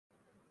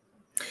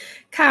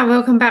Ka,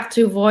 welcome back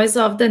to Voice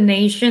of the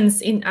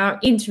Nations in our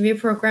interview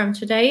program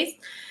today.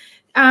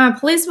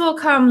 Please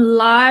welcome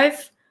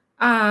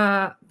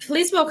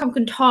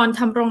คุณ Thon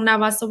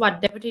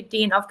Thamrongnawasawat, Deputy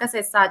Dean of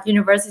Kasetsart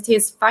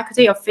University's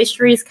Faculty of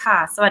Fisheries ค่ะ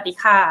สวัสดี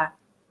ค่ะ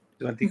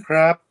สวัสดีค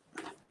รับ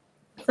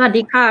สวัส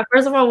ดีค่ะ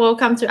First of all,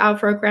 welcome to our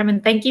program and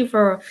thank you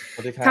for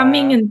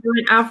coming and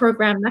join our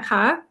program นะค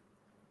ะ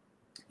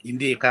ยิน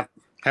ดีครับ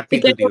Happy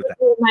to do that.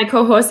 My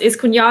co-host is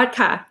คุณยอด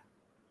ค่ะ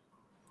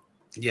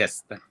Yes.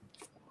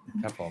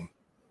 ครับผม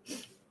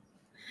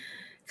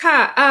ค่ะ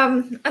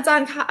อาจาร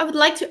ย์คะ I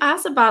would like to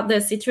ask about the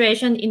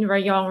situation in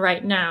Rayong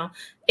right now.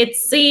 It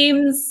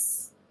seems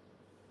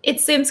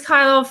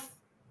kind of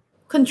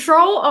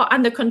control or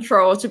under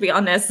control, to be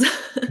honest.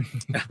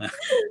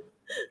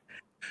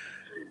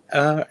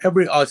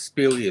 Every oil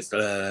spill is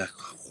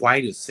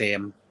quite the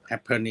same.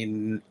 Happen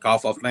in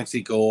Gulf of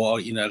Mexico or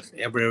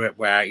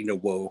everywhere in the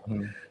world.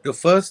 The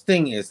first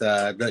thing is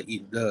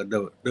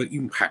the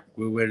impact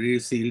will very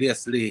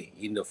seriously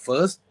in the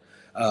first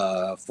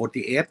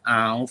 48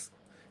 hours,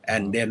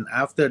 and then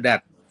after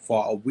that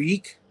for a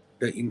week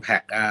the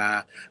impact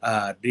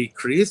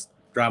decreased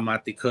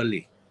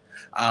dramatically,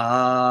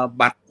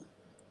 but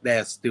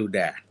they're still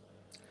there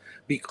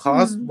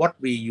because what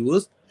we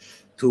use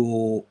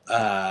to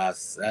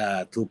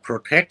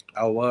protect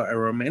our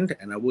environment,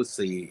 and I would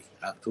say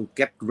to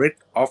get rid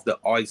of the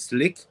oil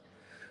slick,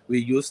 we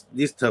use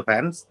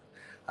disturbance,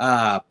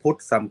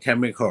 put some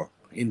chemical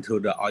into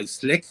the oil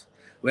slick.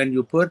 When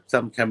you put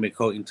some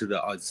chemical into the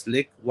oil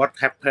slick, what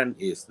happens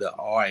is the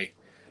oil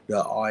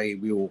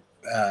will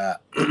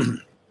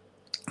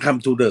come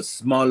to the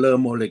smaller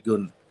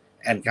molecule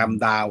and come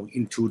down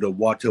into the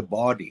water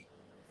body.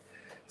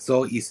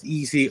 So it's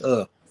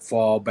easier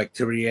for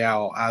bacteria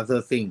or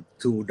other thing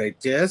to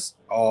digest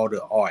all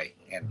the oil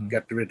and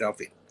get rid of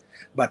it.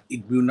 But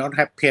it will not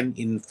happen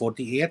in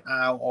 48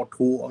 hours or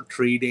 2 or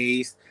 3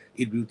 days.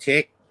 It will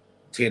take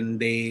 10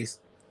 days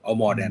or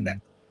more than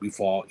that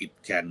before it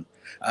can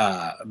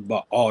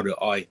all the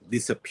oil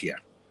disappear.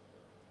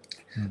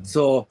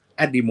 So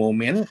at the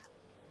moment,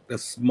 the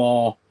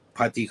small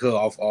particle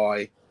of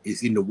oil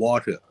is in the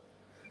water.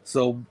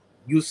 So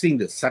using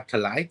the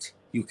satellite,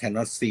 you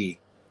cannot see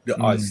the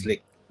oil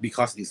slick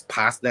because it's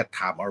past that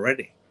time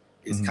already.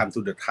 It's come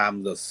to the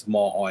time the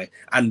small oil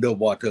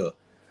underwater.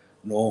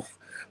 No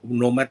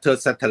matter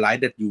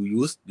satellite that you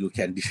use, you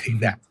can detect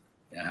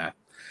that.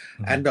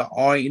 And the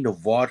oil in the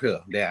water,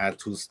 there are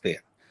two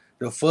states.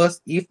 The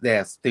first, if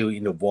they're still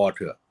in the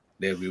water,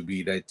 they will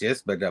be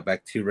digested by the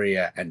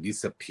bacteria and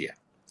disappear.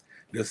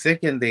 The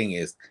second thing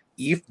is,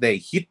 if they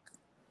hit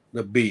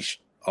the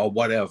beach or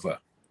whatever,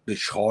 the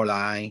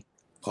shoreline,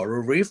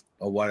 coral reef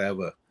or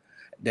whatever,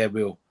 they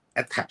will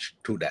attach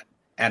to that.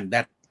 And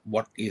that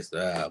what is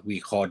we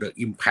call the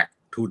impact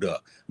to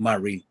the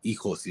marine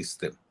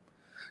ecosystem.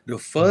 The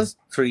first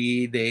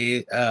 3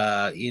 days,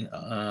 in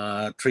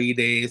 3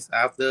 days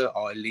after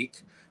oil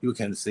leak, you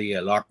can see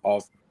a lot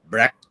of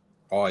black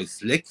oil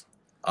slick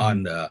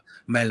on the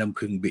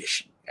Melampung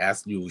beach,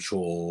 as you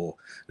show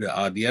the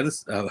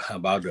audience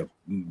about the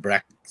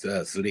black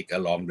slick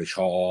along the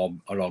shore,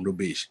 along the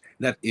beach.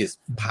 That is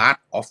part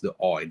of the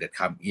oil that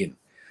come in.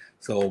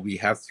 So we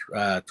have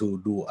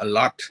to do a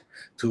lot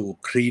to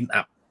clean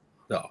up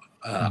the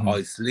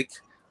oil slick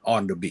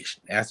on the beach,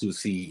 as you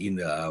see in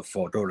the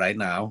photo right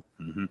now.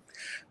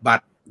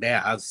 But there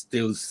are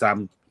still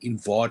some in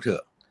water.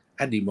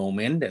 At the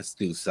moment, there's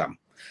still some.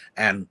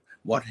 And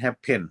what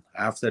happened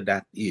after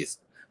that is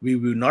we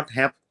will not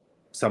have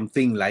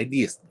something like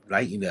this,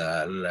 like in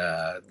a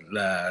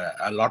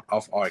lot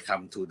of oil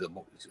come to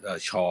the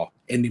shore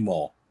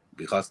anymore,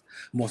 because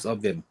most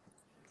of them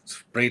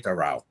spread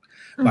around.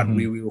 But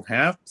we will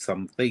have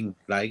something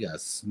like a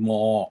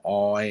small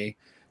oil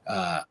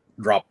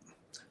drop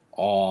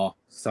or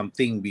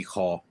something we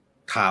call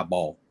tar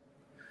ball.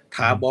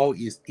 Tar ball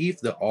is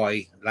if the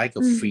oil, like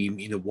a film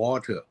in the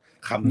water,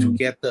 come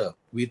together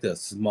with a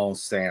small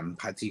sand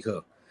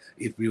particle,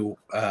 it will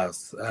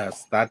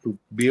start to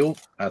build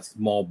a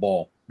small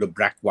ball. The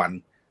black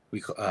one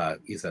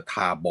is a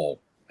tar ball,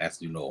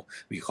 as you know,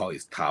 we call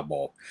it tar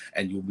ball,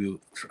 and you will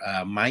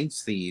might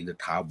see the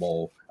tar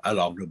ball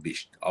along the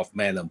beach of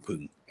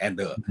Melampung and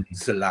the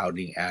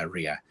surrounding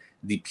area,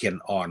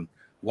 depend on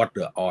what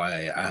the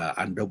oil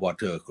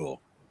underwater grow.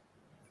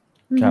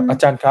 ครับอา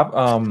จารย์ครับ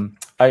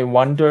I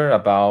wonder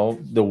about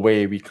the way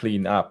we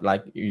clean up,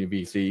 like we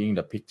seeing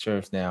the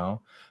pictures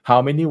now. How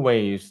many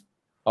ways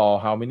or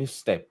how many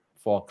steps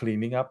for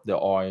cleaning up the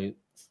oil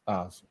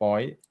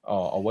spoil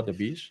or over the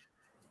beach?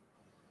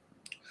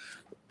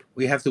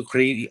 We have to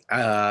clean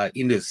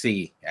in the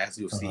sea. As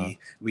you see,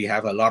 we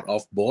have a lot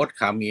of boats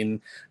come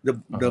in.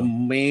 The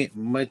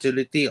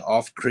majority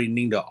of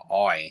cleaning the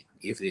oil,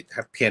 if it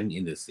happen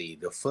in the sea,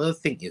 the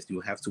first thing is you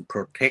have to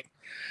protect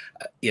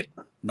it,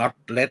 not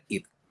let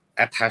it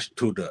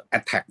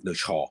attack the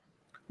shore.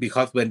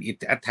 Because when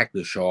it attack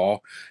the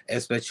shore,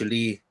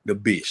 especially the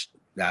beach,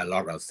 there are a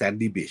lot of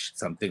sandy beach,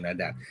 something like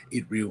that,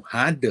 it will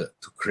harder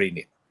to clean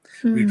it.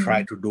 We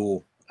try to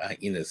do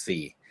in the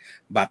sea,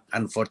 but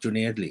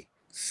unfortunately,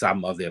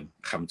 some of them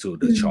come to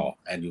the shore,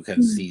 and you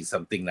can see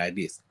something like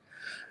this.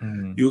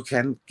 You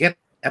can get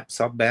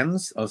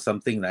absorbance or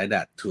something like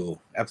that to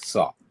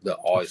absorb the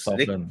oil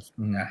slick,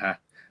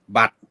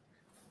 but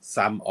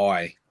some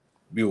oil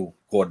will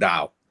go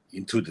down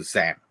into the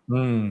sand,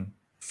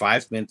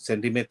 5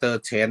 centimeter,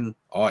 10,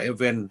 or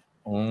even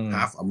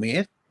half a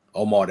meter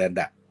or more than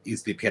that.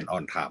 It depends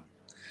on time.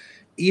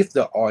 If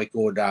the oil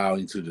go down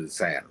into the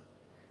sand,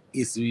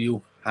 it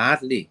will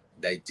hardly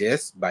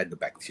digest by the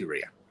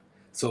bacteria,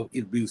 so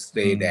it will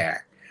stay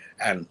there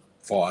and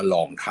for a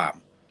long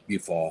time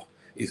before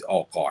it's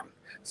all gone.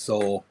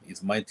 So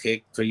it might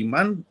take 3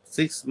 months,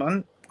 6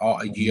 months,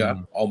 or a year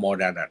or more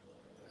than that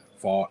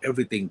for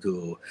everything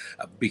to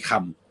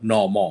become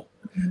normal.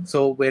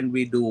 So when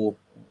we do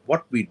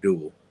what we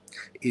do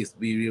is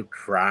we will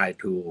try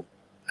to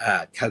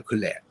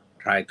calculate,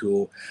 try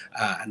to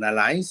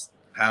analyze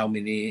how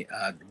many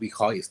we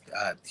call it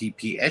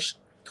TPH,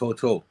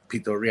 total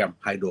petroleum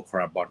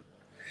hydrocarbon.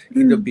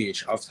 In the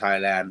beach of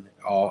Thailand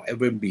or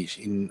every beach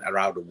in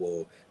around the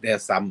world,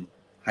 there's some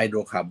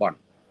hydrocarbon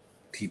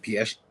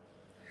TPH.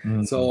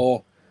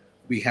 So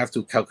we have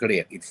to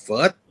calculate it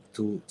first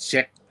to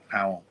check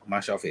how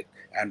much of it,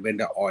 and when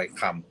the oil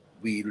come,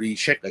 we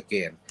recheck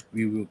again.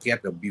 We will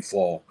get the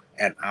before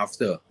and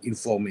after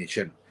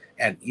information.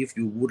 And if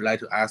you would like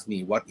to ask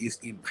me what is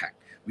impact,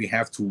 we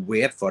have to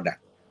wait for that.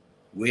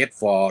 Wait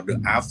for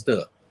the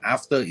after.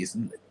 After is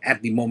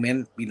at the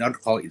moment we not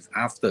call it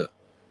after.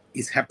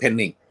 It's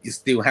happening. It's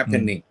still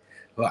happening.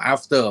 So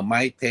after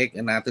might take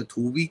another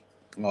 2 weeks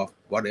or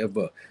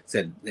whatever.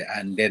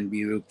 And then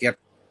we will get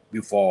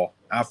before,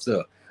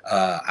 after,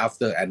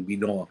 and we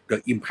know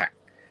the impact.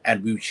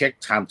 And we'll check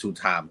time to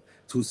time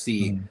to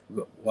see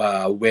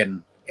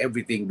when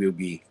everything will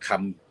be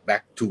come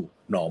back to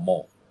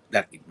normal.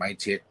 That it might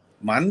take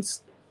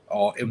months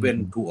or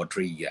even 2 or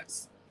 3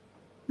 years.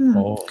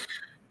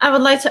 I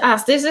would like to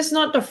ask, this is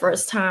not the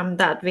first time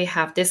that we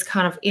have this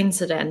kind of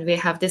incident. We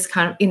have this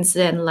kind of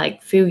incident like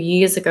a few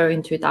years ago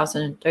in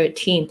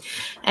 2013.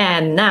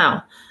 And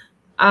now,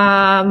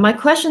 my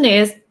question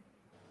is,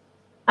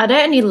 are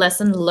there any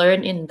lessons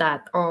learned in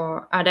that,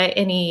 or are there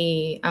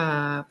any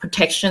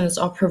protections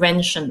or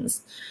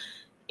preventions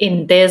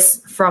in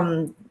this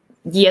from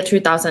year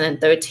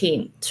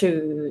 2013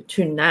 to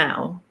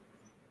now?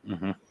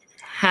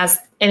 Has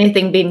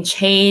anything been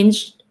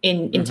changed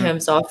in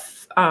terms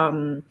of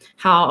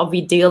how are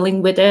we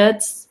dealing with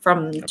it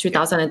from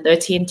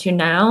 2013 to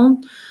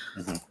now?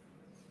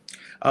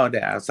 Oh,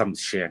 there are some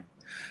change.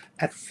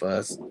 At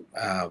first,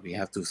 we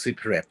have to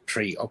separate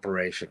 3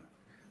 operations.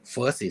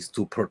 First is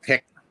to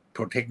protect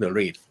the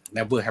reef.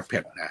 Never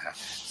happen.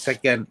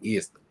 Second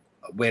is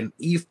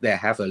if they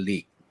have a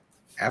leak,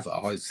 have an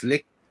oil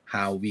slick,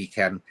 how we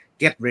can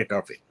get rid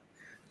of it.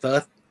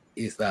 Third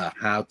is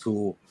how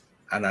to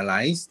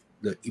analyze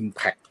the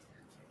impact,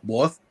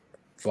 both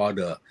for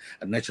the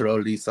natural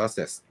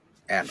resources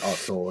and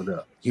also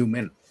the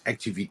human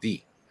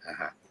activity.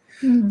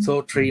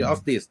 So 3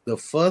 of these. The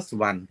first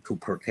one to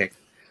protect,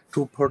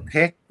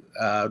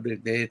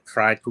 they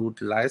try to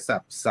utilize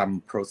up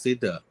some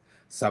procedure,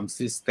 some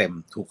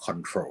system to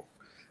control.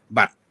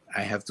 But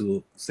I have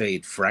to say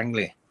it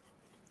frankly,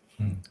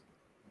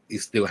 it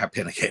still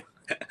happen again.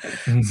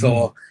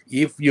 So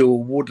if you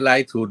would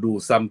like to do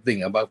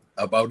something about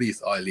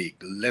this oil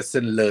leak,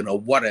 lesson learned or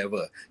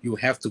whatever, you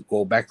have to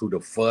go back to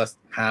the first,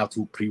 how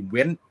to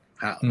prevent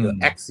the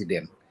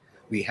accident.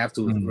 We have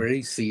to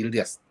very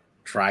serious,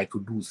 try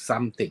to do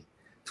something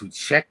to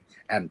check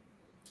and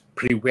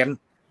prevent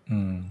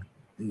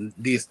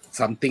this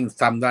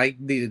like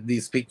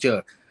this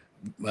picture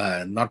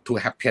not to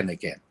happen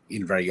again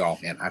in Rayong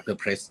and other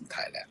places in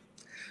Thailand.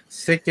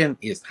 Second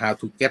is how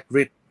to get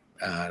rid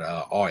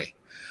oil.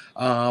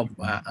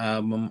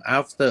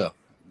 After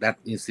that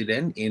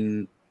incident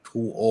in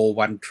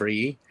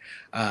 2013,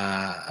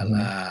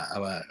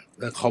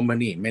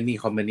 many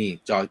company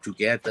join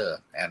together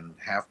and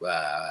have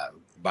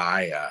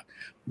buy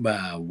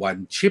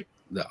one ship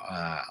the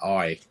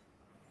oil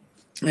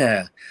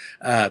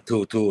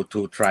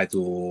to try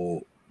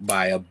to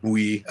buy a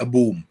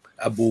boom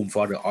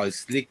for the oil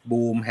slick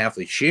boom, have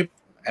a ship,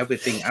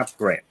 everything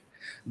upgrade.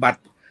 But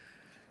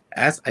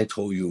as I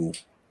told you,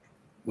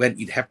 when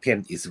it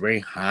happened, it's very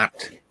hard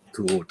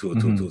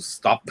to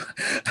stop,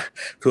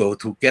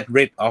 to get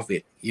rid of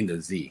it in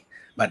the sea.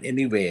 But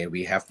anyway,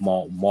 we have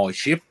more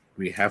ship,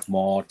 we have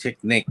more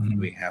technique,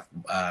 we have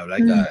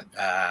like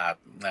a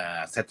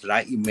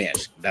satellite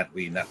image that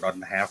we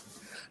don't have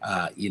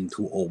in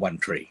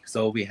 2013.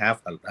 So we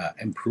have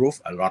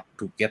improved a lot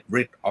to get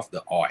rid of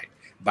the oil,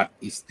 but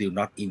it's still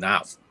not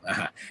enough.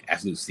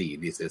 As you see,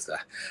 this is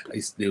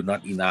it's still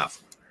not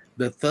enough.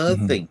 The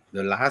third thing,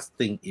 the last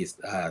thing is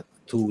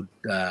to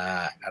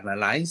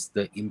analyze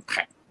the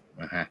impact,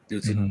 to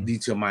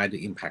determine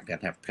the impact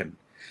that happened.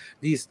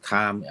 This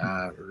time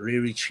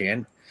really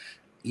changed.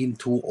 In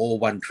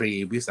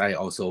 2013, which I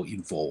also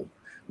informed,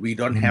 we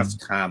don't have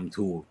time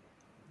to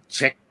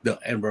check the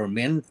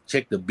environment,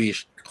 check the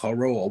beach,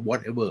 coral or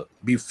whatever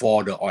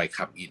before the oil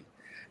come in.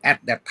 At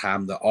that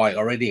time, the oil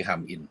already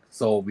come in,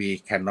 so we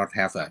cannot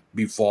have a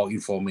before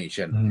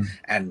information,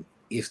 and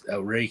it's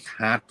very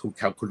hard to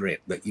calculate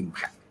the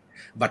impact.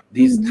 But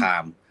this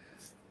time,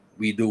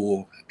 we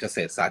do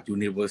Kasetsart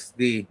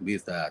University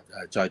with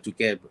join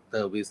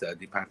together with the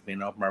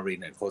Department of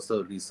Marine and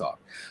Coastal Resource,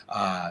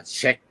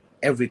 check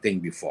everything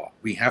before.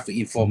 We have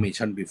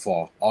information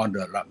before on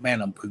the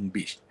Manampung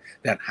Beach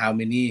that how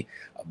many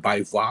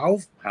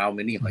bivalve, how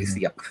many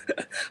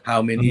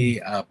how many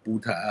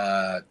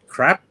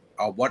crab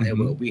or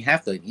whatever. We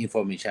have the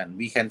information.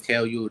 We can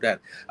tell you that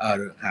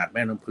Hạt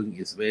Manampung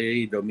is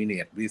very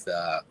dominant with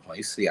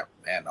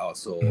and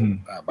also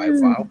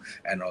bivalve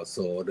and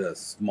also the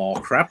small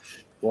crab,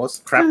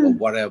 ghost crab or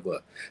whatever.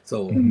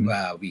 So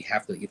we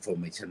have the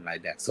information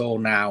like that. So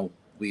now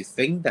we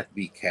think that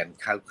we can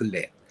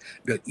calculate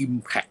the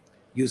impact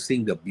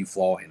using the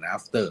before and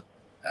after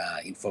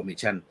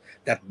information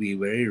that we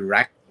very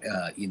lack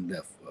in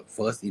the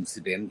first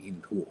incident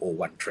in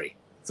 2013.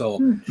 So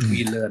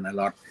we learn a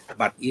lot.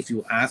 But if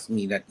you ask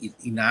me that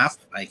it's enough,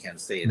 I can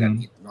say that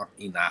it's not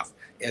enough.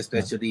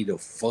 Especially the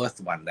first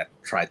one that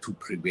try to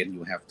prevent,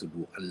 you have to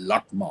do a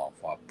lot more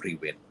for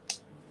prevent.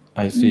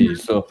 I see.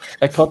 So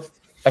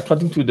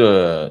according to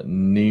the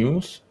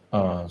news,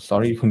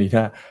 sorry,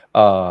 Kunita,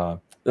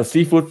 the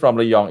seafood from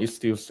Rayong is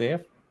still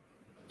safe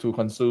to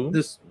consume?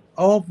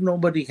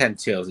 Nobody can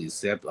tell it's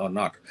safe or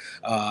not.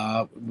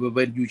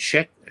 When you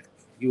check,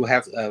 you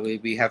have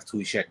we have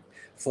to check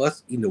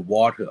first in the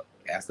water.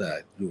 As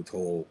you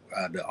told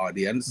the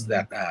audience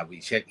that we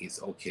check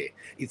is okay.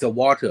 It's a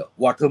water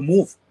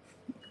move.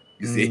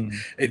 You see,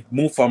 it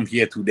move from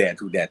here to there,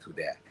 to there, to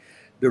there.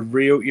 The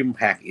real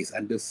impact is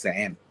under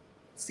sand,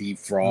 sea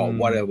floor,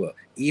 whatever.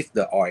 If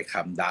the oil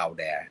come down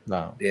there,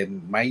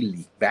 then might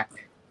leak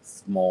back,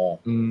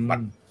 small but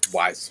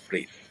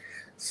widespread.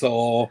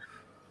 So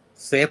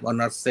safe or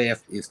not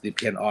safe is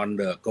depend on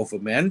the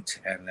government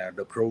and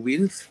the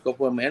provincial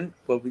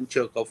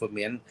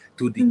government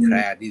to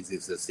declare this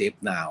is a safe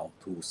now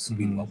to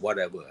swim or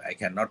whatever. I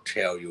cannot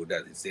tell you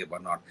that it's safe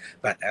or not.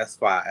 But as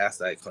far as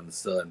I'm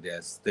concerned,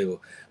 there's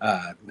still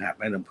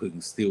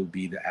Manampung still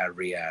be the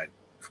area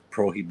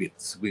prohibit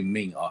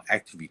swimming or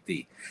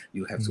activity.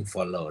 You have to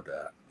follow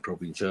the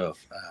provincial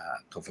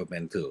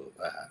government to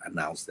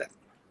announce that.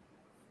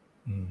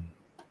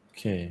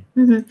 Okay.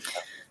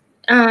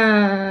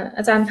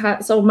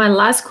 So my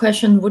last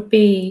question would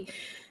be,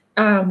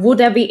 would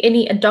there be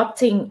any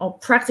adopting or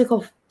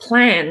practical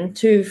plan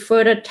to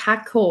further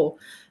tackle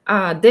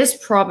this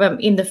problem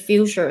in the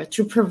future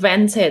to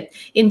prevent it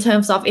in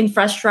terms of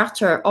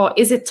infrastructure, or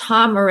is it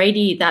time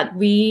already that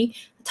we,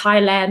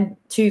 Thailand,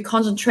 to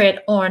concentrate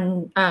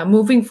on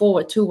moving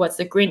forward towards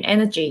the green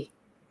energy?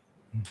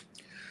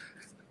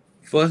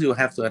 First, you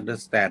have to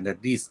understand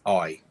that this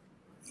oil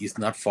is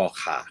not for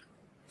car.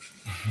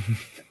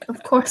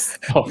 Of course.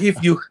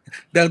 If you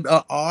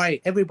the oil,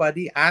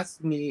 everybody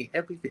asks me,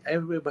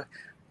 everybody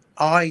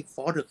oil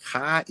for the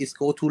car is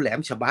go to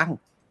Lam Chabang.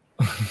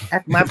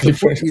 At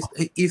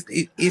Mapaput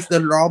is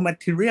the raw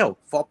material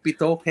for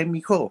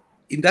petrochemical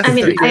industry. I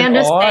mean, I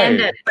understand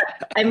that.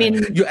 I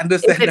mean, you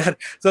understand that.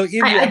 So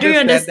if I do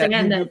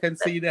understand that, you can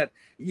see that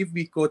if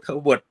we go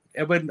toward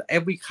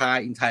every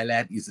car in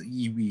Thailand is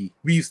EV,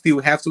 we still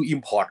have to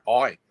import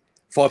oil.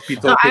 For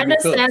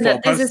petrochemical,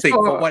 for plastic,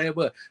 for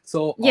whatever.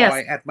 So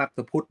oil at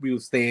Mapaput will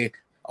stay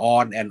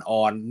on and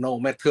on, no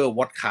matter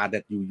what car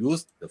that you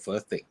use, the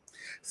first thing.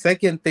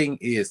 Second thing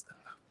is,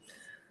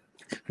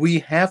 we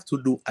have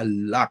to do a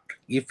lot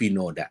if we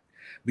know that.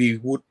 We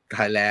would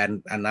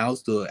Thailand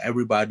announce to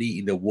everybody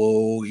in the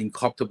world in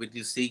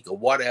COP26 or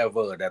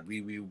whatever that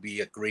we will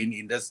be a green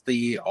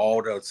industry,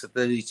 all the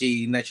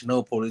strategy,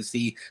 national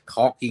policy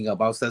talking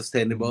about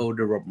sustainable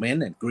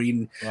development and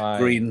green,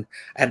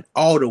 and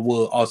all the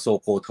world also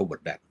go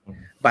toward that.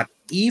 But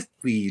if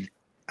we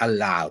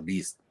allow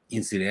this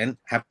incident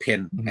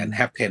happen and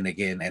happen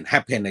again and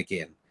happen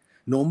again,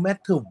 no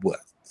matter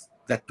what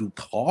that you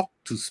talk,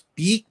 to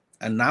speak,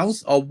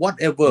 announce or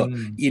whatever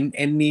in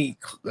any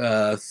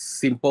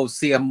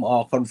symposium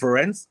or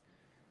conference,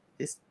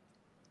 it's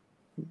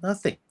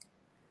nothing,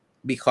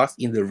 because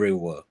in the real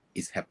world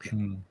it's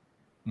happening.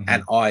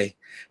 And oil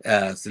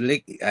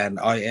and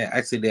oil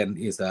accident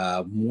is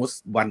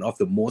one of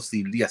the most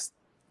serious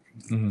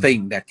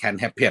thing that can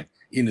happen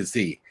in the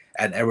sea,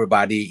 and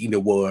everybody in the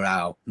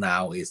world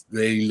now is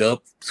very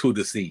love to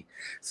the sea.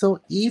 So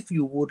if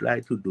you would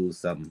like to do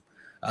some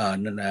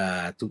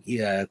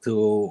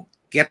to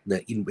get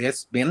the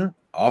investment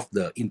of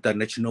the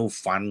international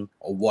fund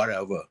or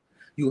whatever,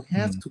 you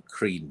have to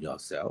clean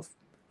yourself,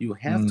 you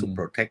have to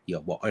protect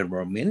your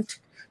environment,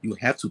 you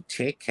have to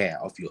take care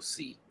of your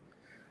sea.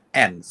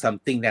 And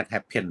something that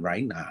happened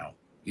right now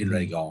in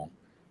Rayong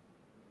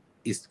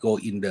is go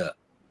in the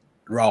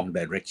wrong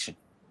direction.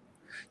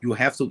 You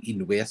have to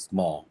invest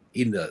more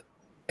in the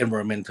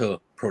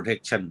environmental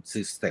protection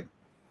system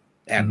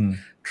and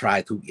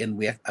try to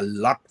invest a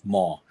lot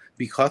more,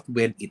 because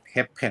when it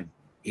happened,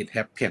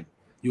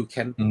 you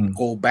can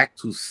go back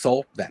to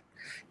solve that.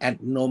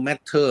 And no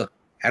matter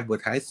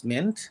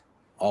advertisement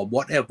or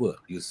whatever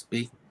you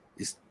speak,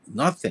 is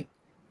nothing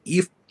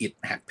if it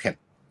happened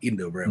in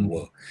the real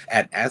world.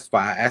 And as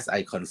far as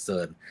I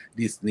concerned,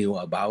 this news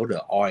about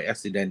the oil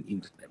accident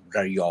in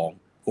Rayong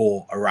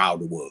go around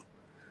the world.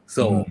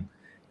 So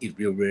it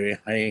will be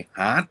very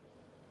hard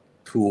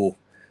to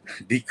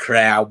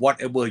declare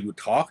whatever you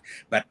talk,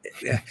 but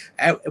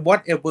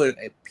whatever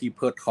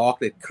people talk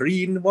that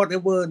clean,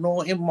 whatever,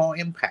 no more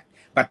impact.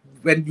 But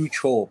when you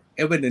show,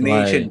 even the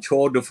nation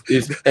show the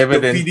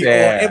video,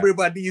 there.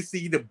 Everybody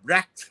see the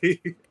black.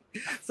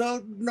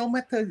 So no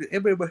matter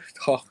everybody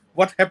talk,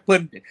 what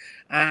happened,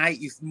 I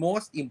is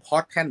most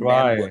important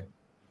than word.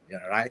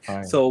 Yeah, right.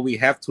 So we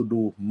have to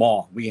do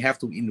more. We have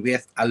to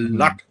invest a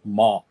lot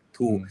more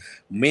to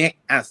make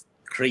us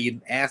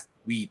clean as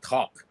we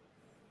talk.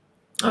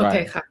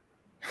 Okay,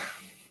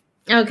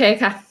 okay,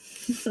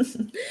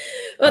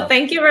 well,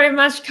 thank you very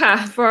much,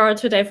 for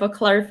today for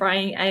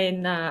clarifying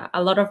in a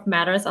lot of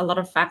matters, a lot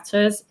of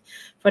factors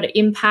for the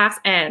impacts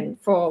and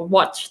for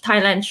what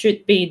Thailand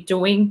should be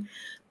doing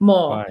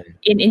more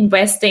in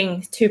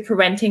investing to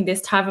preventing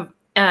this type of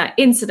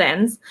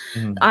incidents.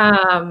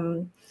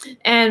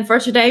 And for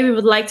today, we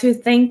would like to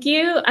thank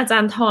you,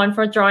 Ajahn Thon,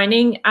 for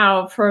joining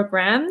our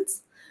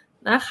programs.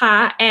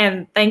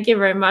 And thank you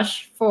very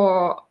much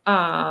for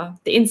the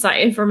insight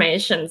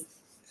information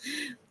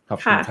ขอบ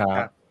คุณค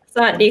รับ ส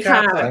วัสดีค่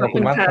ะ ขอบคุ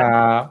ณมากค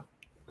รับ